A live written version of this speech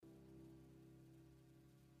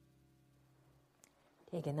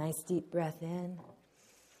Take a nice deep breath in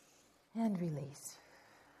and release.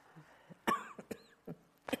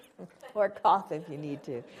 Or cough if you need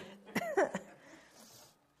to.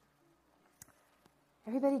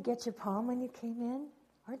 Everybody get your palm when you came in?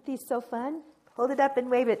 Aren't these so fun? Hold it up and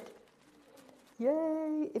wave it.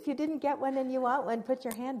 Yay! If you didn't get one and you want one, put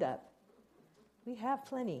your hand up. We have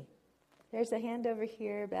plenty. There's a hand over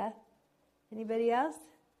here, Beth. Anybody else?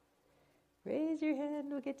 Raise your hand,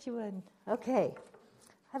 we'll get you one. Okay.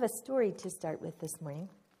 I have a story to start with this morning.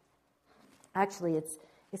 Actually,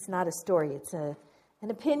 it's not a story. It's an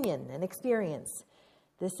opinion, an experience.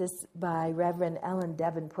 This is by Reverend Ellen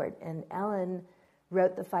Davenport. And Ellen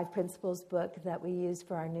wrote the 5 Principles book that we use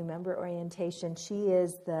for our new member orientation. She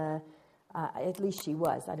is at least she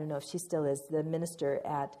was, I don't know if she still is, the minister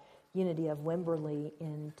at Unity of Wimberley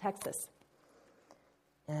in Texas.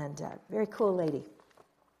 And very cool lady.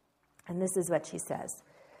 And this is what she says.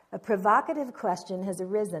 A provocative question has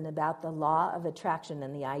arisen about the law of attraction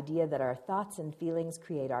and the idea that our thoughts and feelings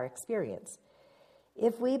create our experience.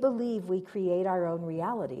 If we believe we create our own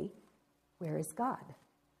reality, where is God?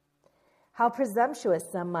 How presumptuous,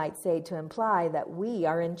 some might say, to imply that we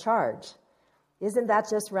are in charge. Isn't that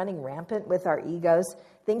just running rampant with our egos,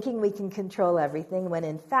 thinking we can control everything, when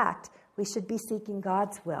in fact we should be seeking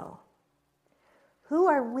God's will? Who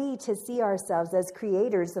are we to see ourselves as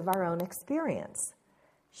creators of our own experience?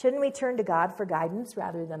 Shouldn't we turn to God for guidance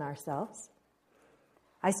rather than ourselves?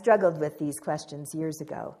 I struggled with these questions years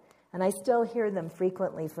ago, and I still hear them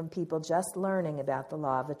frequently from people just learning about the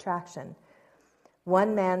law of attraction.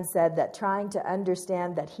 One man said that trying to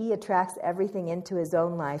understand that he attracts everything into his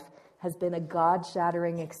own life has been a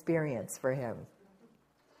God-shattering experience for him.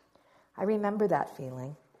 I remember that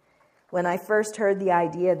feeling. When I first heard the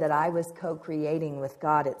idea that I was co-creating with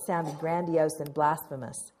God, it sounded grandiose and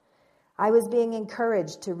blasphemous. I was being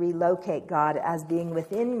encouraged to relocate God as being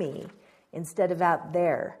within me instead of out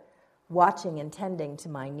there, watching and tending to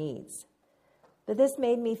my needs. But this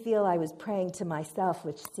made me feel I was praying to myself,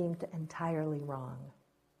 which seemed entirely wrong.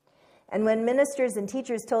 And when ministers and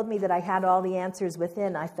teachers told me that I had all the answers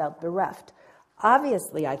within, I felt bereft.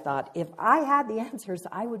 Obviously, I thought, if I had the answers,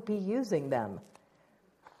 I would be using them.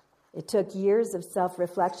 It took years of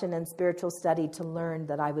self-reflection and spiritual study to learn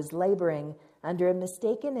that I was laboring under a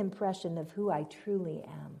mistaken impression of who I truly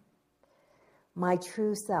am. My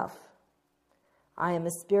true self. I am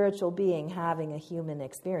a spiritual being having a human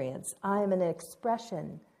experience. I am an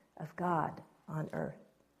expression of God on earth.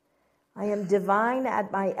 I am divine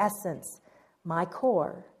at my essence, my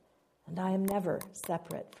core, and I am never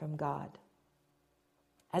separate from God.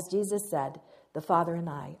 As Jesus said, the Father and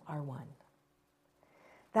I are one.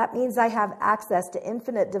 That means I have access to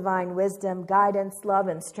infinite divine wisdom, guidance, love,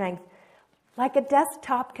 and strength, like a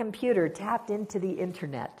desktop computer tapped into the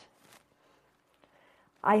internet.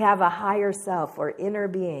 I have a higher self or inner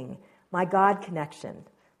being, my God connection,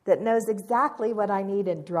 that knows exactly what I need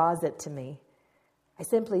and draws it to me. I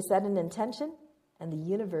simply set an intention, and the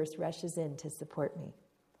universe rushes in to support me.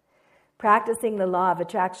 Practicing the law of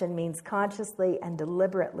attraction means consciously and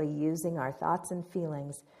deliberately using our thoughts and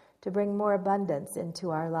feelings to bring more abundance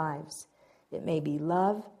into our lives. It may be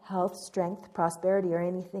love, health, strength, prosperity, or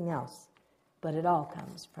anything else, but it all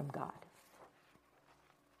comes from God.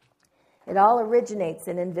 It all originates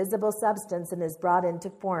in invisible substance and is brought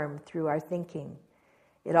into form through our thinking.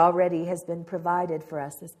 It already has been provided for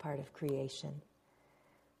us as part of creation.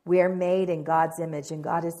 We are made in God's image, and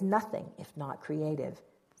God is nothing if not creative.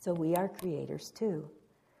 So we are creators too.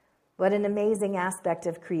 What an amazing aspect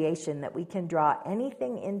of creation that we can draw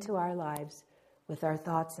anything into our lives with our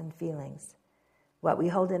thoughts and feelings. What we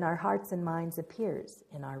hold in our hearts and minds appears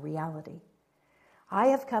in our reality. I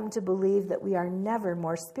have come to believe that we are never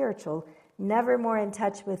more spiritual, never more in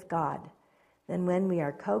touch with God than when we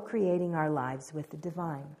are co-creating our lives with the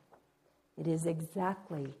divine. It is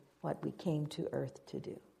exactly what we came to earth to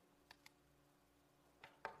do.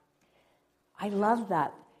 I love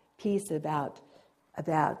that piece about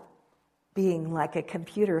being like a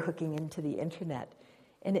computer hooking into the internet.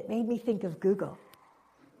 And it made me think of Google.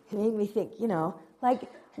 It made me think, like,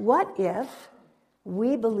 what if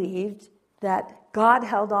we believed that God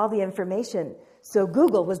held all the information, so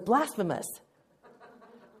Google was blasphemous?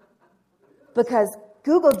 Because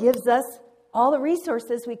Google gives us all the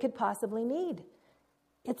resources we could possibly need.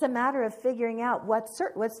 It's a matter of figuring out what's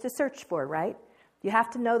to search for, right? You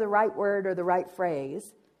have to know the right word or the right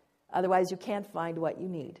phrase. Otherwise, you can't find what you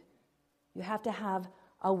need. You have to have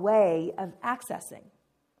a way of accessing.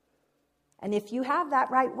 And if you have that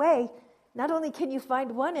right way, not only can you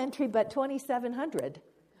find one entry, but 2,700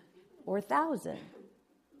 or 1,000.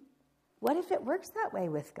 What if it works that way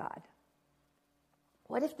with God?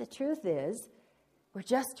 What if the truth is we're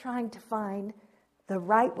just trying to find the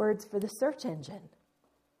right words for the search engine?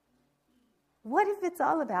 What if it's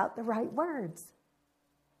all about the right words?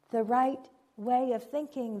 The right way of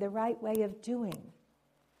thinking, the right way of doing?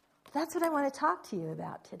 That's what I want to talk to you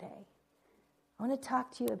about today. I want to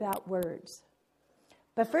talk to you about words.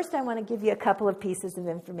 But first I want to give you a couple of pieces of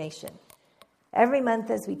information. Every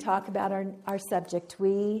month as we talk about our subject,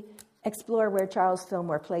 we explore where Charles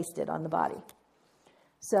Fillmore placed it on the body.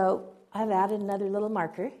 So I've added another little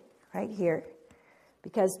marker right here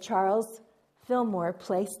because Charles Fillmore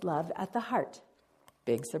placed love at the heart.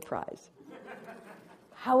 Big surprise.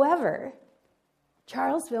 However,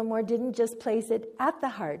 Charles Fillmore didn't just place it at the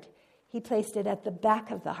heart, he placed it at the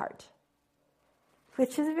back of the heart,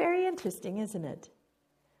 which is very interesting, isn't it?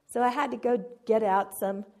 So I had to go get out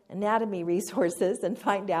some anatomy resources and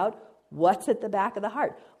find out what's at the back of the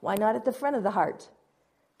heart. Why not at the front of the heart?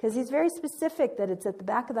 Because he's very specific that it's at the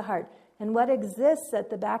back of the heart. And what exists at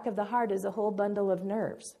the back of the heart is a whole bundle of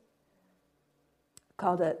nerves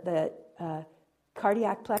called the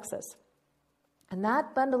cardiac plexus. And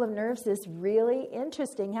that bundle of nerves is really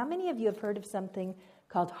interesting. How many of you have heard of something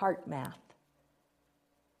called heart math?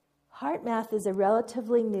 Heart math is a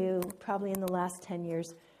relatively new, probably in the last 10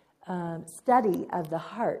 years, study of the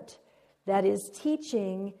heart that is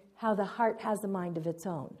teaching how the heart has a mind of its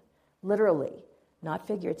own, literally, not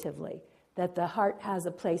figuratively, that the heart has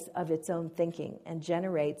a place of its own thinking and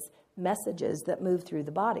generates messages that move through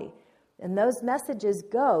the body. And those messages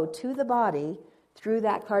go to the body through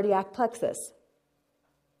that cardiac plexus.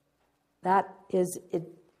 That is, it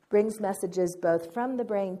brings messages both from the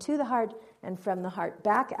brain to the heart and from the heart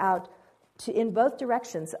back out to in both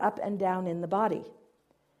directions, up and down in the body.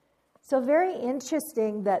 So very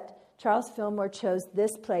interesting that Charles Fillmore chose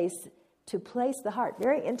this place to place the heart.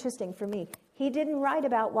 Very interesting for me. He didn't write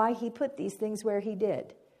about why he put these things where he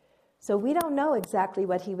did. So we don't know exactly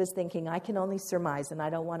what he was thinking. I can only surmise, and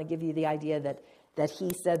I don't want to give you the idea that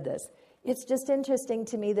he said this. It's just interesting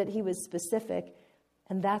to me that he was specific,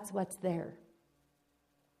 and that's what's there.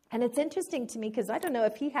 And it's interesting to me because I don't know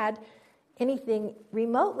if he had anything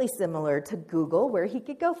remotely similar to Google where he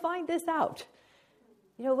could go find this out.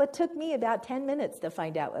 You know, what took me about 10 minutes to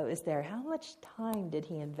find out what was there? How much time did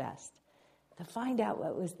he invest to find out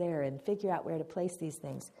what was there and figure out where to place these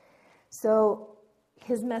things? So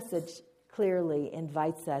his message clearly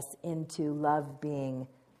invites us into love being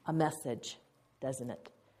a message, doesn't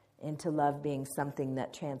it? Into love being something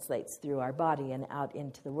that translates through our body and out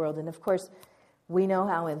into the world. And of course, we know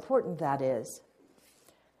how important that is.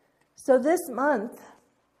 So this month,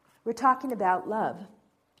 we're talking about love.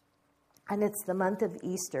 And it's the month of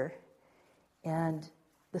Easter. And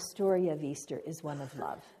the story of Easter is one of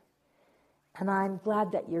love. And I'm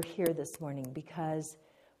glad that you're here this morning because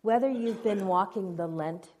whether you've been walking the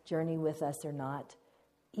Lent journey with us or not,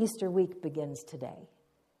 Easter week begins today.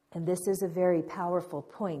 And this is a very powerful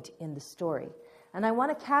point in the story. And I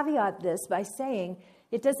want to caveat this by saying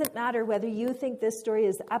it doesn't matter whether you think this story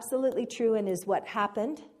is absolutely true and is what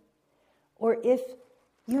happened, or if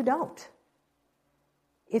you don't.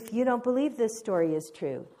 If you don't believe this story is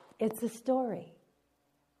true, it's a story.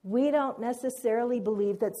 We don't necessarily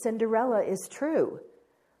believe that Cinderella is true,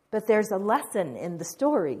 but there's a lesson in the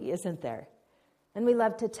story, isn't there? And we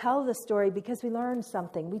love to tell the story because we learn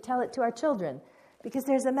something. We tell it to our children because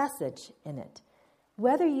there's a message in it.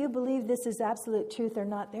 Whether you believe this is absolute truth or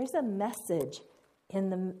not, there's a message in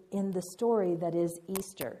the story that is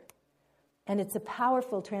Easter. And it's a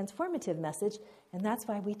powerful, transformative message, and that's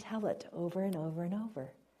why we tell it over and over and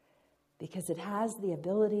over. Because it has the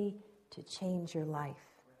ability to change your life.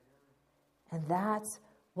 And that's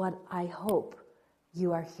what I hope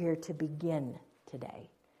you are here to begin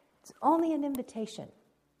today. It's only an invitation.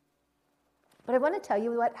 But I want to tell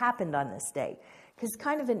you what happened on this day, because it's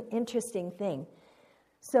kind of an interesting thing.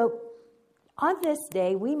 So on this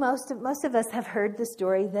day, most of us have heard the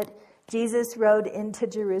story that Jesus rode into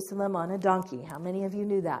Jerusalem on a donkey. How many of you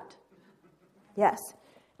knew that? Yes.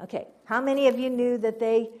 Okay. How many of you knew that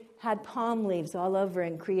they had palm leaves all over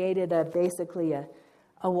and created basically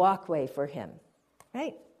a walkway for him?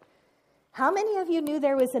 Right? How many of you knew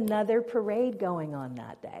there was another parade going on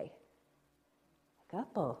that day? A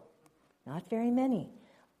couple. Not very many.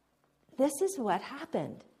 This is what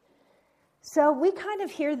happened. So we kind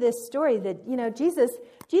of hear this story that, you know, Jesus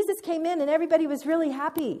came in and everybody was really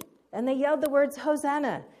happy. And they yelled the words,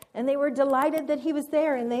 Hosanna. And they were delighted that he was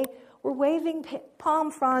there. And they were waving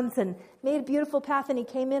palm fronds and made a beautiful path. And he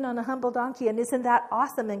came in on a humble donkey. And isn't that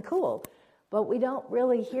awesome and cool? But we don't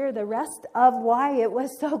really hear the rest of why it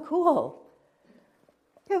was so cool.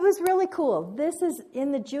 It was really cool. This is,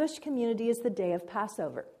 in the Jewish community, is the day of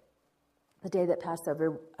Passover, the day that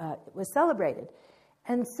Passover was celebrated.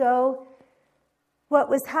 And so what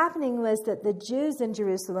was happening was that the Jews in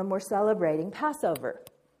Jerusalem were celebrating Passover.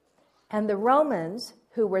 And the Romans,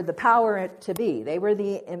 who were the power to be, they were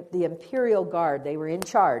the imperial guard, they were in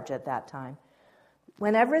charge at that time.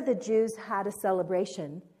 Whenever the Jews had a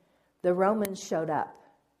celebration, the Romans showed up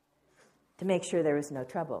to make sure there was no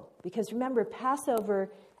trouble. Because remember,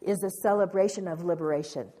 Passover is a celebration of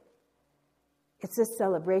liberation. It's a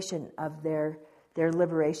celebration of their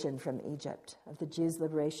liberation from Egypt, of the Jews'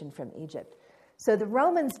 liberation from Egypt. So the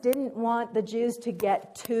Romans didn't want the Jews to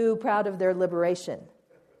get too proud of their liberation.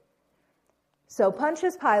 So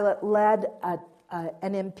Pontius Pilate led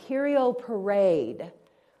an imperial parade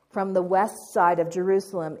from the west side of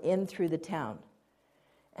Jerusalem in through the town.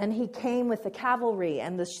 And he came with the cavalry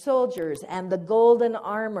and the soldiers and the golden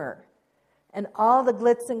armor and all the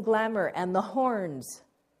glitz and glamour and the horns.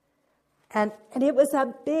 And it was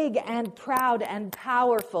a big and proud and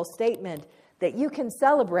powerful statement that you can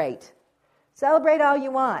celebrate. Celebrate all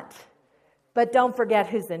you want, but don't forget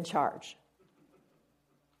who's in charge.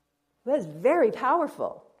 It was very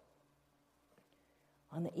powerful.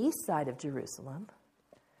 On the east side of Jerusalem,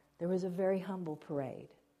 there was a very humble parade.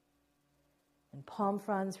 And palm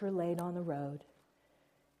fronds were laid on the road.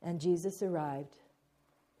 And Jesus arrived,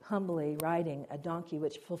 humbly riding a donkey,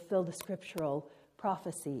 which fulfilled a scriptural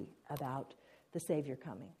prophecy about the Savior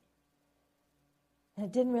coming. And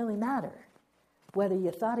it didn't really matter whether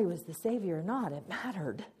you thought he was the Savior or not. It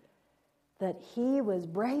mattered that he was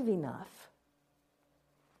brave enough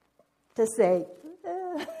to say,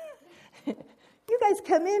 you guys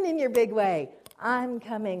come in your big way. I'm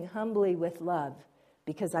coming humbly with love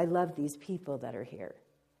because I love these people that are here.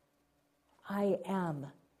 I am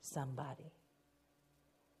somebody.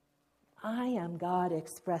 I am God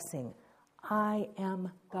expressing. I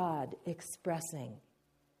am God expressing.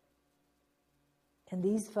 And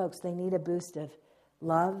these folks, they need a boost of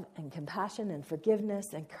love and compassion and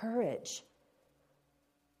forgiveness and courage.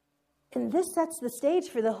 And this sets the stage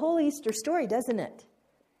for the whole Easter story, doesn't it?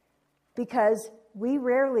 Because we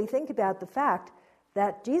rarely think about the fact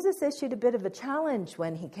that Jesus issued a bit of a challenge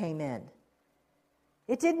when he came in.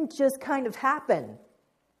 It didn't just kind of happen.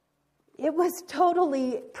 It was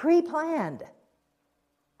totally pre-planned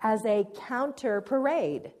as a counter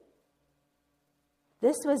parade.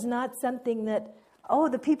 This was not something that,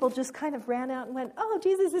 the people just kind of ran out and went,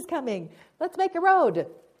 Jesus is coming. Let's make a road.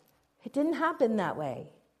 It didn't happen that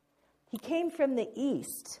way. He came from the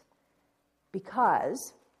east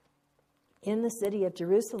because in the city of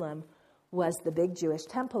Jerusalem was the big Jewish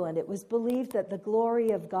temple, and it was believed that the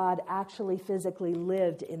glory of God actually physically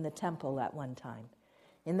lived in the temple at one time,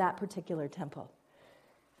 in that particular temple.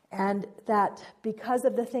 And that because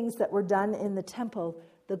of the things that were done in the temple,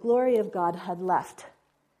 the glory of God had left,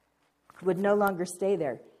 would no longer stay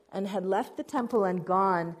there, and had left the temple and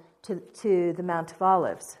gone to the Mount of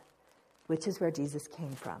Olives, which is where Jesus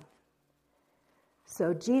came from.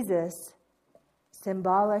 So Jesus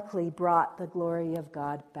symbolically brought the glory of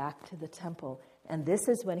God back to the temple. And this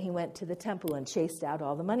is when he went to the temple and chased out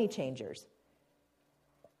all the money changers.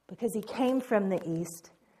 Because he came from the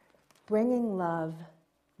east, bringing love,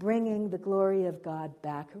 bringing the glory of God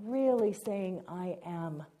back, really saying, I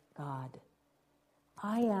am God.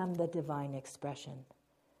 I am the divine expression.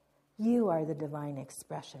 You are the divine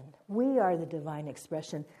expression. We are the divine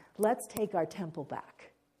expression. Let's take our temple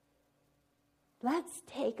back. Let's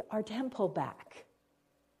take our temple back.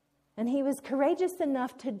 And he was courageous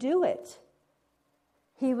enough to do it.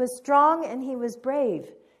 He was strong and he was brave.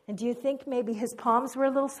 And do you think maybe his palms were a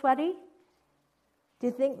little sweaty? Do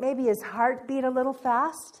you think maybe his heart beat a little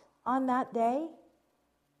fast on that day?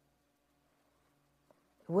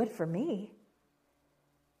 It would for me.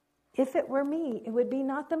 If it were me, it would be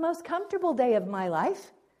not the most comfortable day of my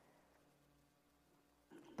life.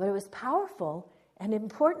 But it was powerful and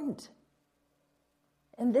important.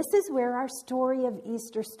 And this is where our story of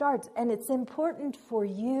Easter starts. And it's important for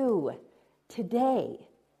you today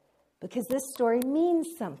because this story means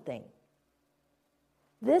something.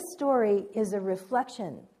 This story is a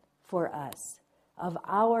reflection for us of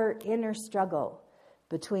our inner struggle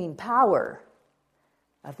between power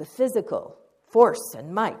of the physical, force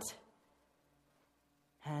and might,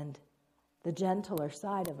 and the gentler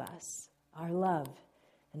side of us, our love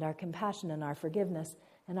and our compassion and our forgiveness,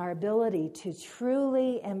 and our ability to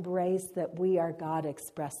truly embrace that we are God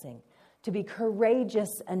expressing, to be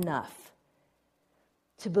courageous enough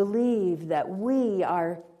to believe that we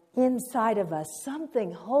are inside of us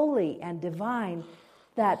something holy and divine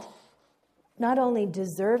that not only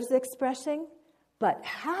deserves expressing, but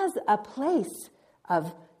has a place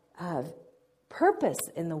of purpose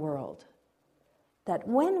in the world. That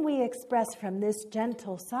when we express from this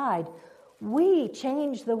gentle side, we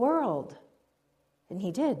change the world. And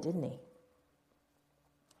he did, didn't he?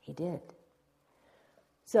 He did.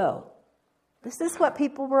 So, this is what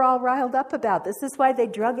people were all riled up about. This is why they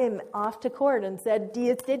drug him off to court and said,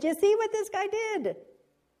 did you see what this guy did?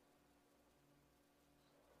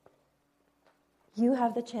 You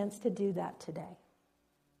have the chance to do that today.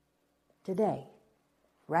 Today,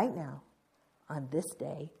 right now, on this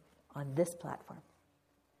day, on this platform.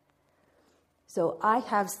 So I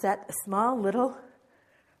have set a small little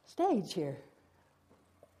stage here.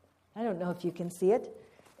 I don't know if you can see it,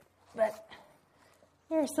 but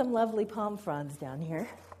there are some lovely palm fronds down here.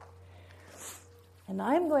 And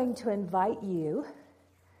I'm going to invite you,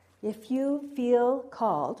 if you feel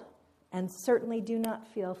called, and certainly do not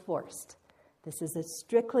feel forced. This is a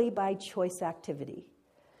strictly by choice activity.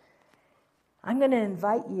 I'm going to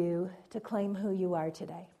invite you to claim who you are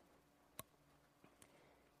today.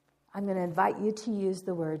 I'm going to invite you to use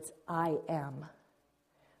the words, I am.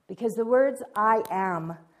 Because the words I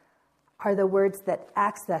am are the words that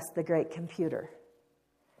access the great computer.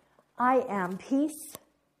 I am peace.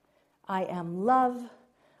 I am love.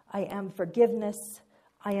 I am forgiveness.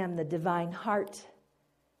 I am the divine heart.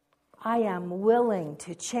 I am willing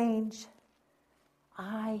to change.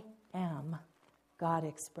 I am God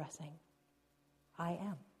expressing. I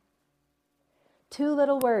am. 2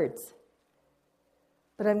 little words.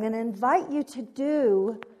 But I'm going to invite you to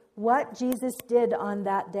do what Jesus did on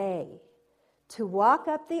that day. To walk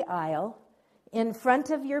up the aisle in front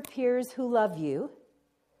of your peers who love you,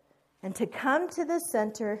 and to come to the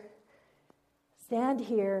center, stand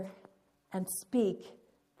here, and speak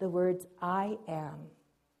the words, I am.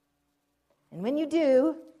 And when you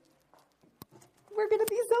do, we're going to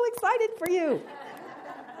be so excited for you.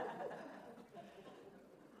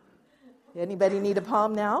 Anybody need a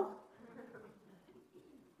palm now?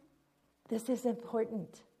 This is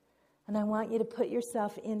important. And I want you to put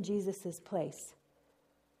yourself in Jesus' place.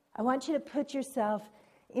 I want you to put yourself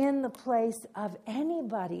in the place of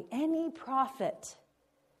anybody, any prophet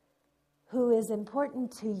who is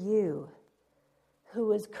important to you,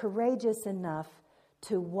 who is courageous enough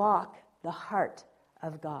to walk the heart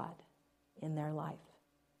of God in their life.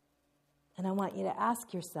 And I want you to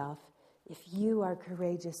ask yourself if you are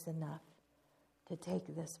courageous enough to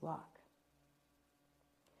take this walk.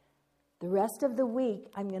 The rest of the week,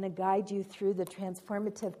 I'm going to guide you through the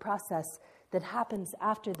transformative process that happens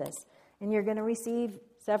after this. And you're going to receive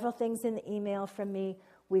several things in the email from me.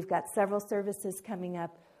 We've got several services coming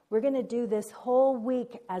up. We're going to do this whole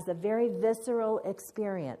week as a very visceral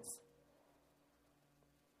experience.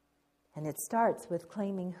 And it starts with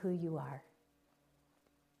claiming who you are.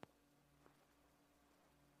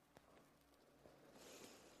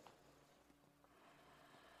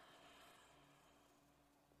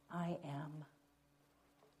 I am.